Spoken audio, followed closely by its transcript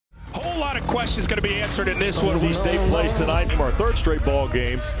lot of questions going to be answered in this one. UNC State plays tonight for our third straight ball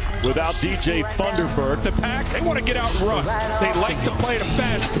game without DJ Thunderbird. The Pack, they want to get out and run. They like to play at a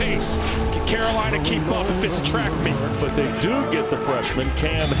fast pace. Can Carolina keep up if it's a track meet? But they do get the freshman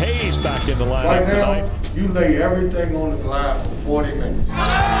Cam Hayes back in the lineup right now, tonight. you lay everything on the line for 40 minutes.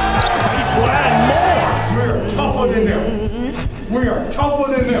 Baseline more. We're tougher than them. We are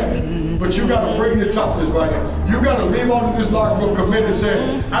tougher than them. But you got to bring the toughness right now. You got to leave out of this locker room committed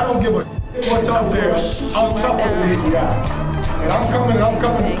saying, I don't give a what's out there. I'm tougher than these guys. And I'm coming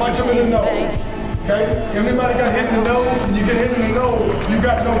to punch them in the nose. Okay? Everybody got hit in the nose, and you get hit in the nose, you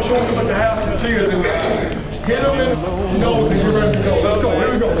got no choice but to have some tears in there. Hit them in the nose and you're ready to go. Let's go.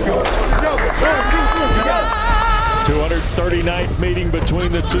 Here we go. Let's go. Together. 239th meeting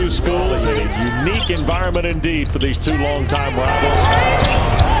between the two schools. A unique environment indeed for these two longtime rivals.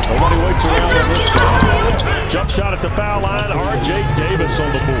 Nobody waits around on this one. Jump shot at the foul line. R.J. Davis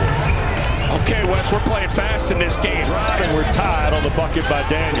on the board. Okay, Wes, we're playing fast in this game. And we're tied on the bucket by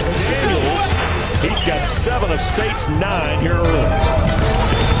Daniels. He's got 7 of State's 9 here early.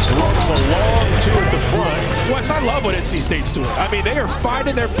 Brooks a long 2 at the front. Wes, I love what NC State's doing. I mean, they are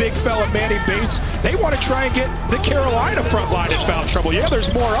finding their big fella, Manny Bates. They want to try and get the Carolina front line in foul trouble. Yeah,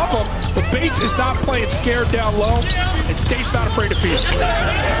 there's more of them, but Bates is not playing scared down low, and State's not afraid to feed him.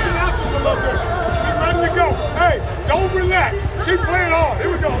 Ready to go. Hey, don't relax. Keep playing hard.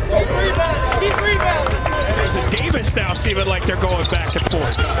 Here we go. Keep rebounding. And there's a Davis now seeming like they're going back and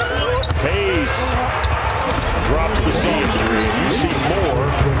forth. Hayes drops the sophomore. You see Moore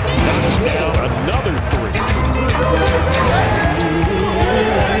knocks down another 3.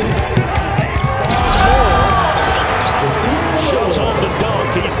 Moore shows off the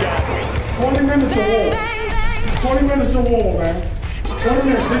dunk. He's got 20 minutes of war. 20 minutes of war, man. 20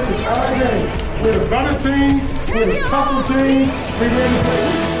 minutes. This is our game. We're the better team. We're the tougher team. We win the play.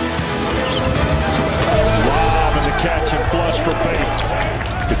 Lob and the catch and flush for Bates.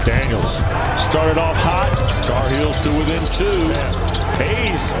 Daniels started off hot. Tar Heels to within 2.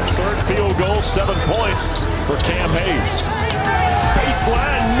 Hayes, third field goal, 7 points for Cam Hayes.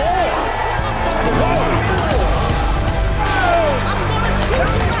 Baseline more.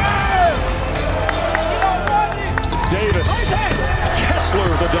 Davis, Kessler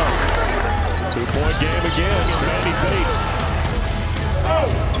the dunk. 2-point game again. Manny Bates. Oh,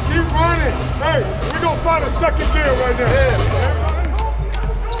 keep running. Hey, we're going to find a second gear right now. Yeah.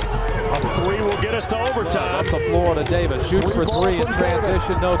 A 3 will get us to overtime. Up the floor to Davis. Shoots for 3 in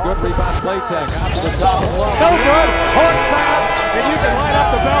transition. No good. Rebound. Playtech out to the top. No good. Hard foul.